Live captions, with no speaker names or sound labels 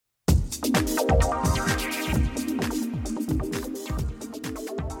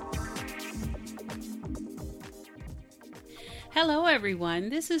Hello everyone,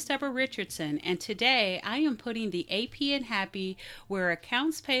 this is Deborah Richardson, and today I am putting the AP in Happy where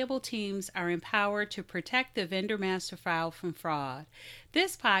accounts payable teams are empowered to protect the vendor master file from fraud.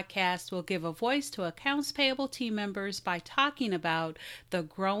 This podcast will give a voice to accounts payable team members by talking about the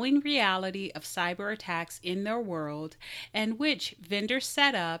growing reality of cyber attacks in their world and which vendor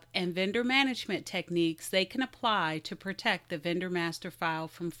setup and vendor management techniques they can apply to protect the vendor master file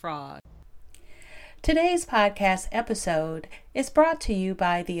from fraud. Today's podcast episode is brought to you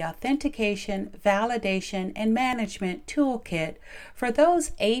by the Authentication, Validation, and Management Toolkit for those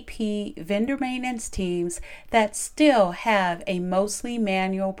AP vendor maintenance teams that still have a mostly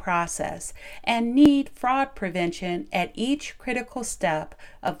manual process and need fraud prevention at each critical step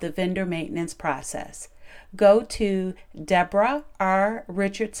of the vendor maintenance process. Go to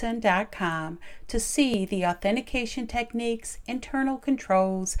deborahrrichardson.com to see the authentication techniques, internal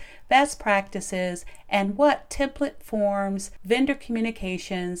controls, best practices, and what template forms, vendor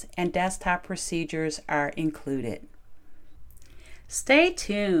communications, and desktop procedures are included. Stay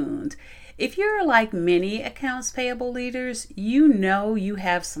tuned. If you're like many accounts payable leaders, you know you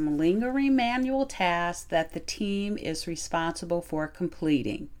have some lingering manual tasks that the team is responsible for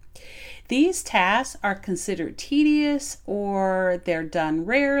completing. These tasks are considered tedious, or they're done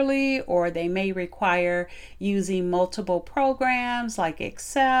rarely, or they may require using multiple programs like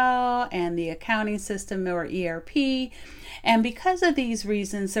Excel and the accounting system or ERP. And because of these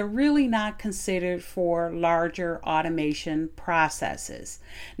reasons, they're really not considered for larger automation processes.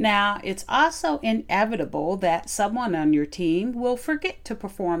 Now, it's also inevitable that someone on your team will forget to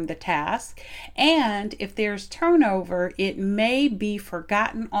perform the task, and if there's turnover, it may be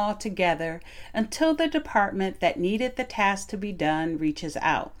forgotten altogether until the department that needed the task to be done reaches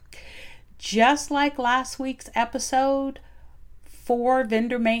out. Just like last week's episode, 4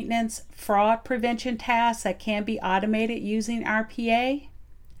 vendor maintenance fraud prevention tasks that can be automated using RPA.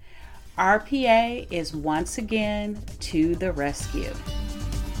 RPA is once again to the rescue.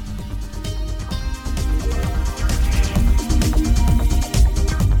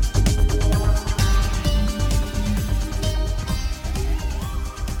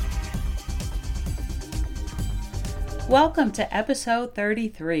 Welcome to episode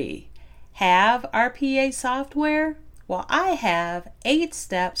 33. Have RPA software? Well, I have 8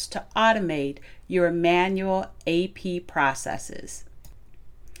 steps to automate your manual AP processes.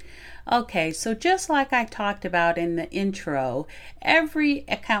 Okay, so just like I talked about in the intro, every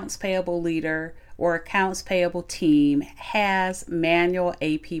accounts payable leader or accounts payable team has manual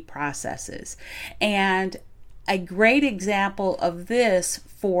AP processes. And a great example of this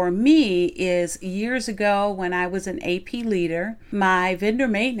for me is years ago when I was an AP leader. My vendor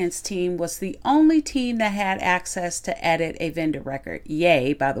maintenance team was the only team that had access to edit a vendor record.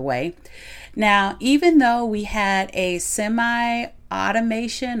 Yay, by the way. Now, even though we had a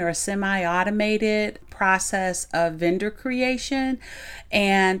semi-automation or semi-automated process of vendor creation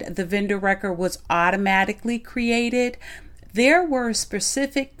and the vendor record was automatically created, there were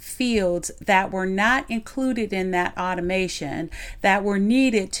specific fields that were not included in that automation that were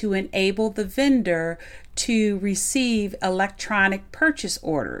needed to enable the vendor to receive electronic purchase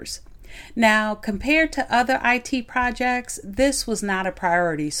orders. Now, compared to other IT projects, this was not a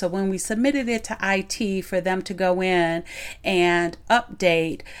priority. So when we submitted it to IT for them to go in and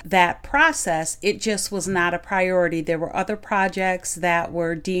update that process, it just was not a priority. There were other projects that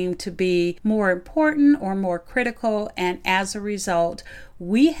were deemed to be more important or more critical, and as a result,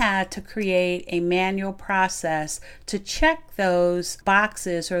 we had to create a manual process to check those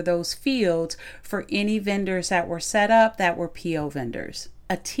boxes or those fields for any vendors that were set up that were PO vendors.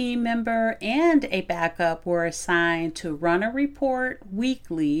 A team member and a backup were assigned to run a report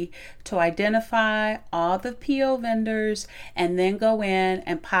weekly to identify all the PO vendors and then go in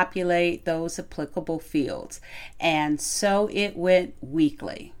and populate those applicable fields. And so it went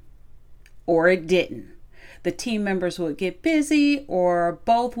weekly, or it didn't. The team members would get busy, or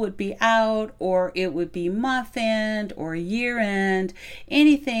both would be out, or it would be month end or year end,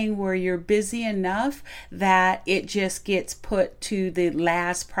 anything where you're busy enough that it just gets put to the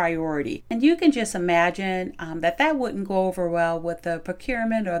last priority. And you can just imagine that wouldn't go over well with the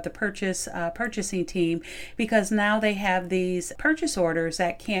procurement or the purchasing team, because now they have these purchase orders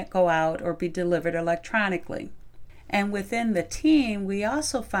that can't go out or be delivered electronically. And within the team, we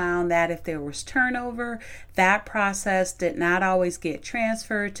also found that if there was turnover, that process did not always get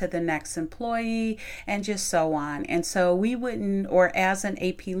transferred to the next employee, and just so on. And so we wouldn't, or as an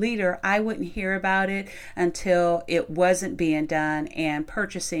AP leader, I wouldn't hear about it until it wasn't being done and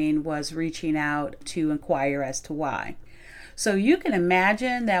purchasing was reaching out to inquire as to why. So you can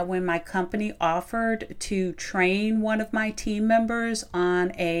imagine that when my company offered to train one of my team members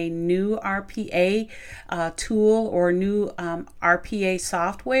on a new RPA tool or new RPA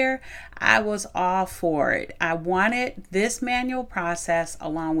software, I was all for it. I wanted this manual process,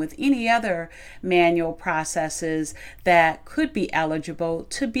 along with any other manual processes that could be eligible,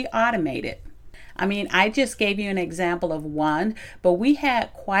 to be automated. I mean, I just gave you an example of one, but we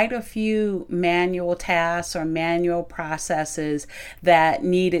had quite a few manual tasks or manual processes that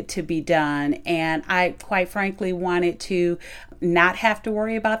needed to be done. And I, quite frankly, wanted to not have to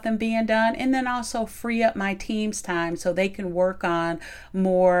worry about them being done, and then also free up my team's time so they can work on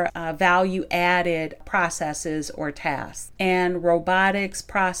more value added processes or tasks. And robotics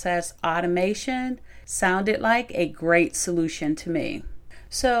process automation sounded like a great solution to me.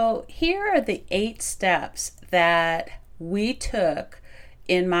 So here are the 8 steps that we took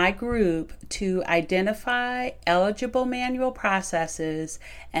in my group to identify eligible manual processes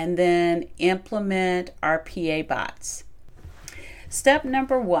and then implement RPA bots. Step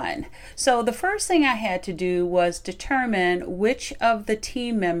number 1. So the first thing I had to do was determine which of the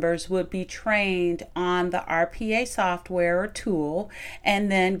team members would be trained on the RPA software or tool, and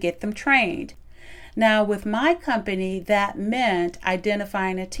then get them trained. Now, with my company, that meant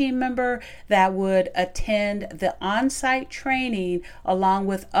identifying a team member that would attend the on-site training along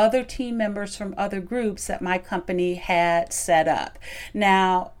with other team members from other groups that my company had set up.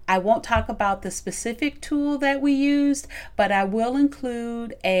 Now, I won't talk about the specific tool that we used, but I will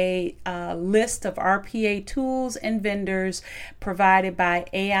include a list of RPA tools and vendors provided by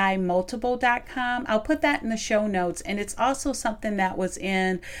AImultiple.com. I'll put that in the show notes, and it's also something that was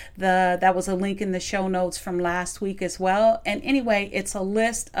a link in the show notes from last week as well. And anyway, it's a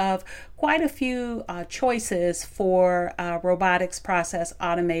list of quite a few choices for robotics process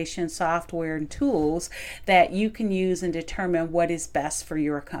automation software and tools that you can use and determine what is best for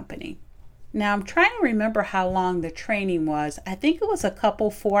your company. Now, I'm trying to remember how long the training was. I think it was a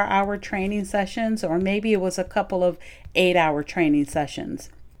couple 4-hour training sessions, or maybe it was a couple of 8-hour training sessions.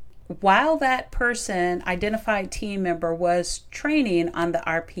 While that person, identified team member, was training on the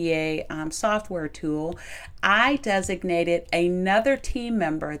RPA software tool, I designated another team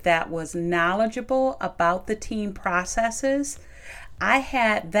member that was knowledgeable about the team processes. I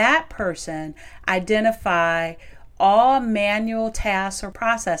had that person identify all manual tasks or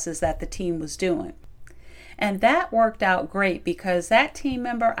processes that the team was doing. And that worked out great because that team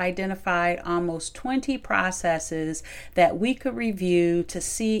member identified almost 20 processes that we could review to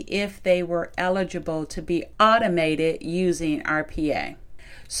see if they were eligible to be automated using RPA.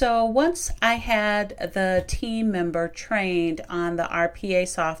 So once I had the team member trained on the RPA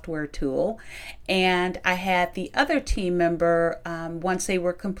software tool, and I had the other team member, once they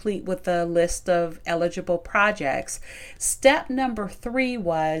were complete with the list of eligible projects, step number 3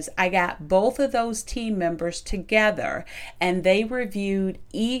 was I got both of those team members together and they reviewed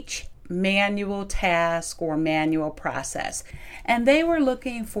each manual task or manual process. And they were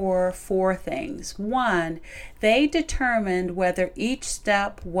looking for 4 things. 1, they determined whether each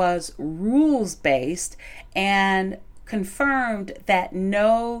step was rules-based and confirmed that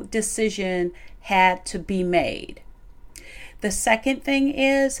no decision had to be made. The second thing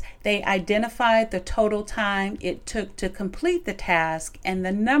is they identified the total time it took to complete the task and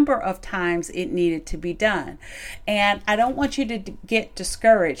the number of times it needed to be done. And I don't want you to get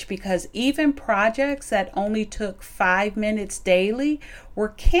discouraged, because even projects that only took 5 minutes daily were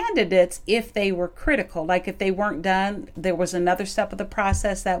candidates if they were critical. Like if they weren't done, there was another step of the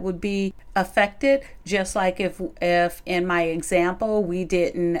process that would be affected. Just like if in my example we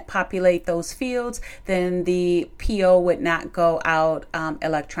didn't populate those fields, then the PO would not go out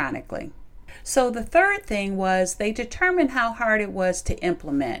electronically. So the third thing was they determined how hard it was to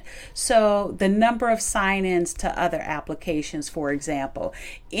implement. So the number of sign-ins to other applications, for example,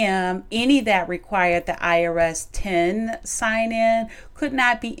 any that required the IRS 10 sign-in could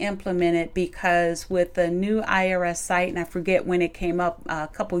not be implemented because with the new IRS site, and I forget when it came up a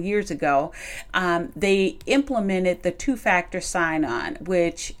couple years ago, they implemented the 2-factor sign-on,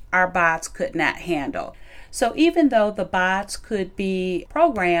 which our bots could not handle. So even though the bots could be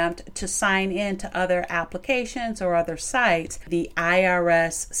programmed to sign in to other applications or other sites, the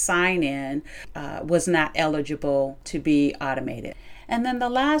IRS sign-in was not eligible to be automated. And then the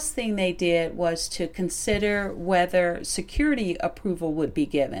last thing they did was to consider whether security approval would be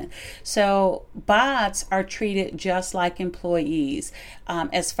given. So bots are treated just like employees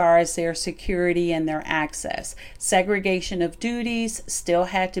as far as their security and their access. Segregation of duties still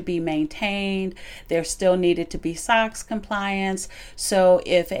had to be maintained. There still needed to be SOX compliance. So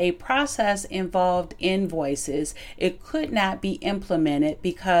if a process involved invoices, it could not be implemented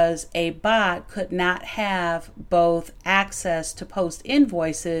because a bot could not have both access to post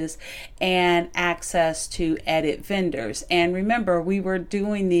invoices and access to edit vendors. And remember, we were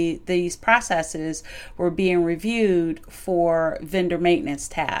doing these processes were being reviewed for vendor maintenance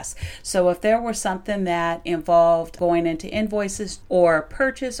tasks. So if there was something that involved going into invoices or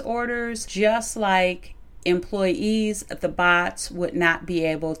purchase orders, just like employees, the bots would not be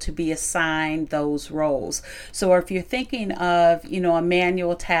able to be assigned those roles. So if you're thinking of, a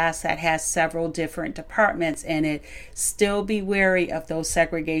manual task that has several different departments in it, still be wary of those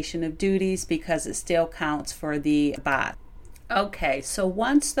segregation of duties because it still counts for the bot. Okay, so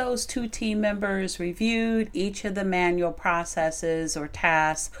once those two team members reviewed each of the manual processes or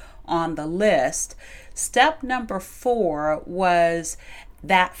tasks on the list, step number 4 was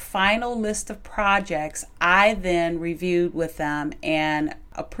that final list of projects. I then reviewed with them and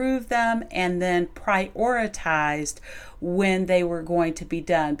approved them and then prioritized when they were going to be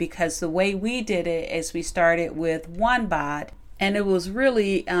done, because the way we did it is we started with one bot. And it was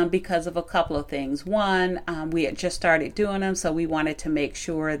really because of a couple of things. One, we had just started doing them, so we wanted to make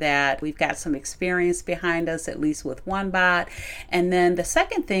sure that we've got some experience behind us, at least with one bot. And then the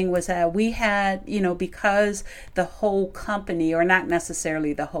second thing was that we had, because the whole company, or not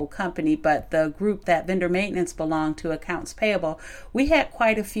necessarily the whole company, but the group that vendor maintenance belonged to, accounts payable, we had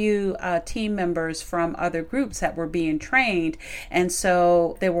quite a few team members from other groups that were being trained. And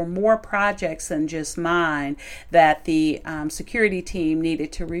so there were more projects than just mine that the security team needed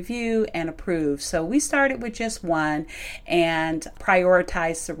to review and approve. So we started with just one and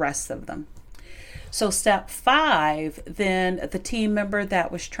prioritized the rest of them. So step 5, then the team member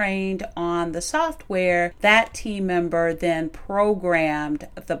that was trained on the software, that team member then programmed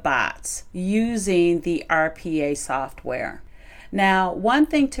the bots using the RPA software. Now, one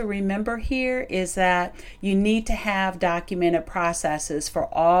thing to remember here is that you need to have documented processes for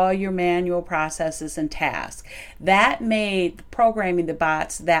all your manual processes and tasks. That made programming the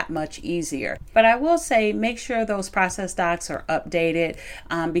bots that much easier. But I will say, make sure those process docs are updated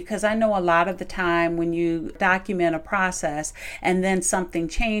because I know a lot of the time when you document a process and then something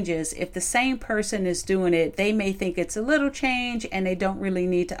changes, if the same person is doing it, they may think it's a little change and they don't really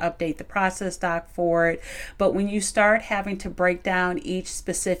need to update the process doc for it. But when you start having to break down each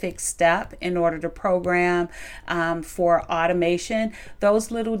specific step in order to program for automation,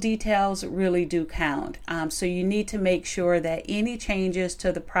 those little details really do count. So you need to make sure that any changes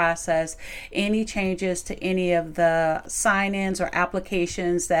to the process, any changes to any of the sign-ins or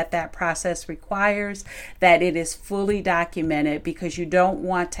applications that process requires, that it is fully documented, because you don't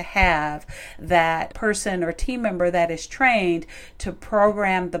want to have that person or team member that is trained to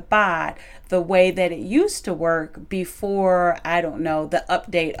program the bot the way that it used to work before, the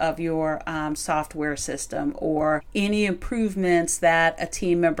update of your software system, or any improvements that a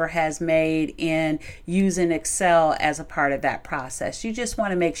team member has made in using Excel as a part of that process. You just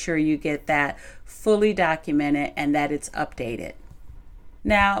want to make sure you get that fully documented and that it's updated.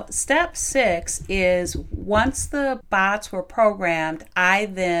 Now, step 6 is once the bots were programmed, I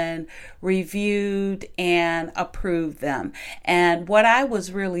then reviewed and approved them. And what I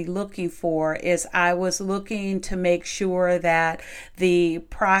was really looking for is I was looking to make sure that the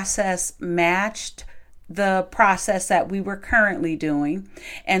process matched the process that we were currently doing.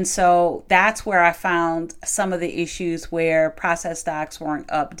 And so that's where I found some of the issues where process docs weren't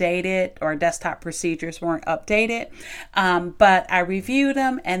updated or desktop procedures weren't updated. But I reviewed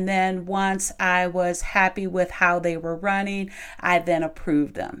them, and then once I was happy with how they were running, I then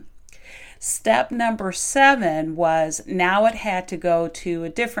approved them. Step number 7 was now it had to go to a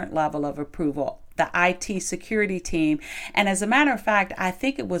different level of approval, the IT security team. And as a matter of fact, I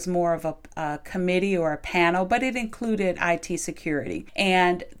think it was more of a committee or a panel, but it included IT security.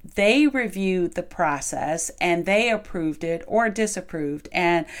 And they reviewed the process and they approved it or disapproved.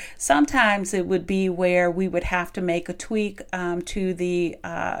 And sometimes it would be where we would have to make a tweak to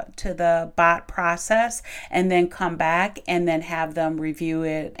the bot process and then come back and then have them review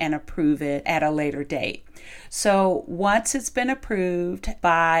it and approve it at a later date. So once it's been approved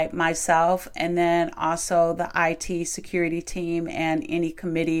by myself and then also the IT security team and any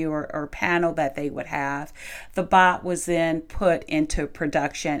committee or panel that they would have, the bot was then put into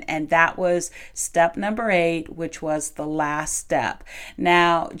production. And that was step number 8, which was the last step.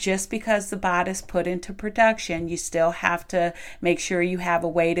 Now, just because the bot is put into production, you still have to make sure you have a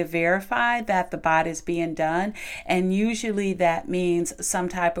way to verify that the bot is being done. And usually that means some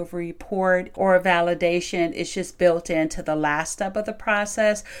type of report or validation is just built into the last step of the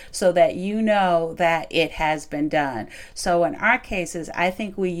process so that you know that it has been done. So in our cases, I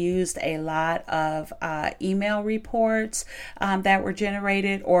think we used a lot of email reports that were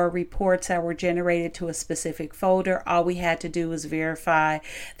generated or reports that were generated to a specific folder. All we had to do was verify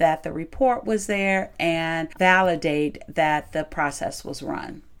that the report was there and validate that the process was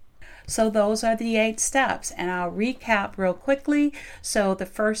run. So those are the 8 steps, and I'll recap real quickly. So the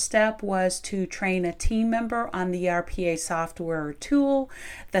first step was to train a team member on the RPA software or tool.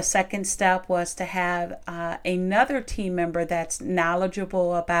 The second step was to have another team member that's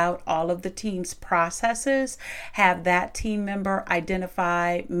knowledgeable about all of the team's processes, have that team member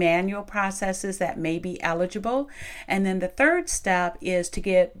identify manual processes that may be eligible. And then the third step is to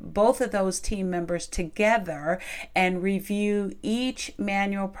get both of those team members together and review each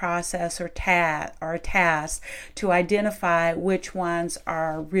manual process or task to identify which ones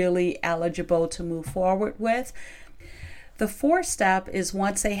are really eligible to move forward with. The fourth step is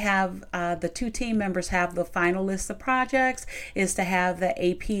once they have the 2 team members have the final list of projects, is to have the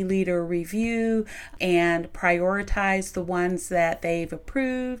AP leader review and prioritize the ones that they've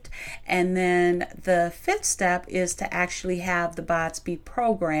approved. And then the 5th step is to actually have the bots be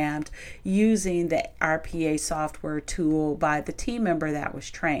programmed using the RPA software tool by the team member that was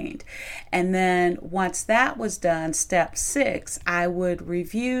trained. And then once that was done, step 6, I would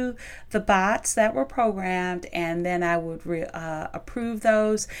review the bots that were programmed, and then I would approve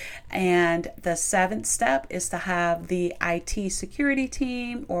those. And the 7th step is to have the IT security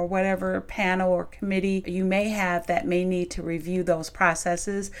team or whatever panel or committee you may have that may need to review those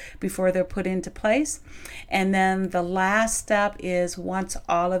processes before they're put into place. And then the last step is once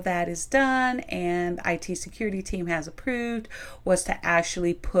all of that is done and IT security team has approved, was to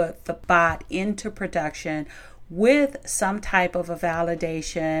actually put the bot into production with some type of a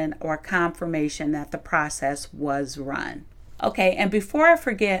validation or confirmation that the process was run. Okay, and before I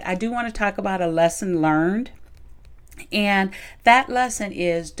forget, I do want to talk about a lesson learned. And that lesson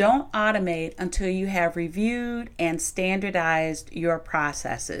is don't automate until you have reviewed and standardized your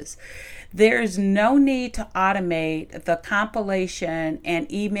processes. There is no need to automate the compilation and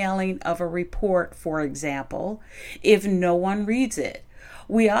emailing of a report, for example, if no one reads it.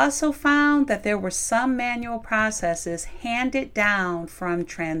 We also found that there were some manual processes handed down from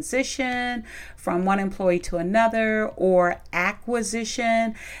transition from one employee to another or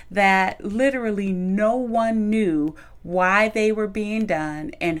acquisition that literally no one knew why they were being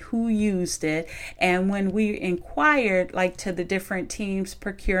done and who used it. And when we inquired, like to the different teams,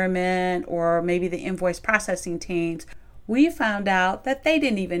 procurement or maybe the invoice processing teams, we found out that they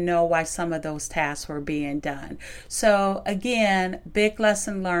didn't even know why some of those tasks were being done. So again, big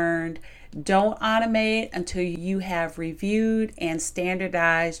lesson learned. Don't automate until you have reviewed and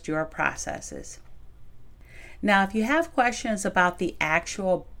standardized your processes. Now, if you have questions about the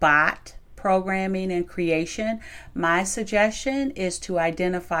actual bot programming and creation, my suggestion is to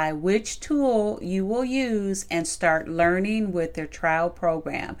identify which tool you will use and start learning with their trial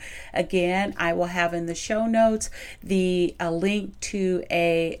program. Again, I will have in the show notes a link to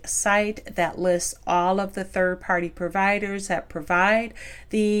a site that lists all of the third-party providers that provide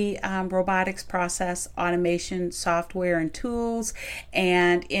the robotics process automation software and tools.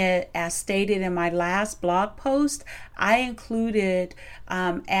 And as stated in my last blog post, I included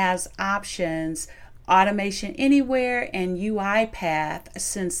as options Automation Anywhere and UiPath,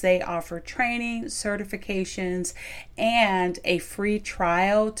 since they offer training, certifications, and a free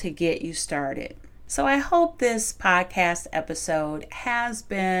trial to get you started. So I hope this podcast episode has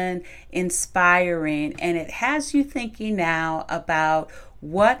been inspiring and it has you thinking now about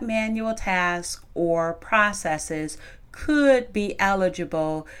what manual tasks or processes could be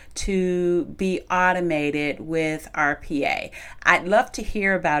eligible to be automated with RPA. I'd love to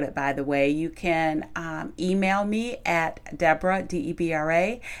hear about it, by the way. You can email me at Deborah,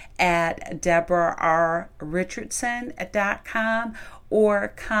 DEBRA, at DeborahRRichardson.com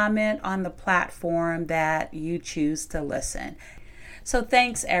or comment on the platform that you choose to listen. So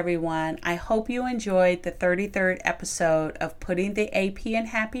thanks, everyone. I hope you enjoyed the 33rd episode of Putting the AP in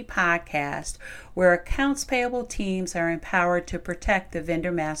Happy podcast, where accounts payable teams are empowered to protect the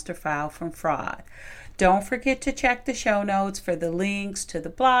vendor master file from fraud. Don't forget to check the show notes for the links to the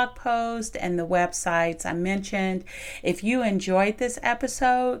blog post and the websites I mentioned. If you enjoyed this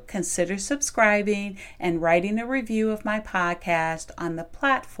episode, consider subscribing and writing a review of my podcast on the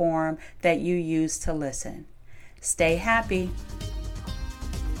platform that you use to listen. Stay happy.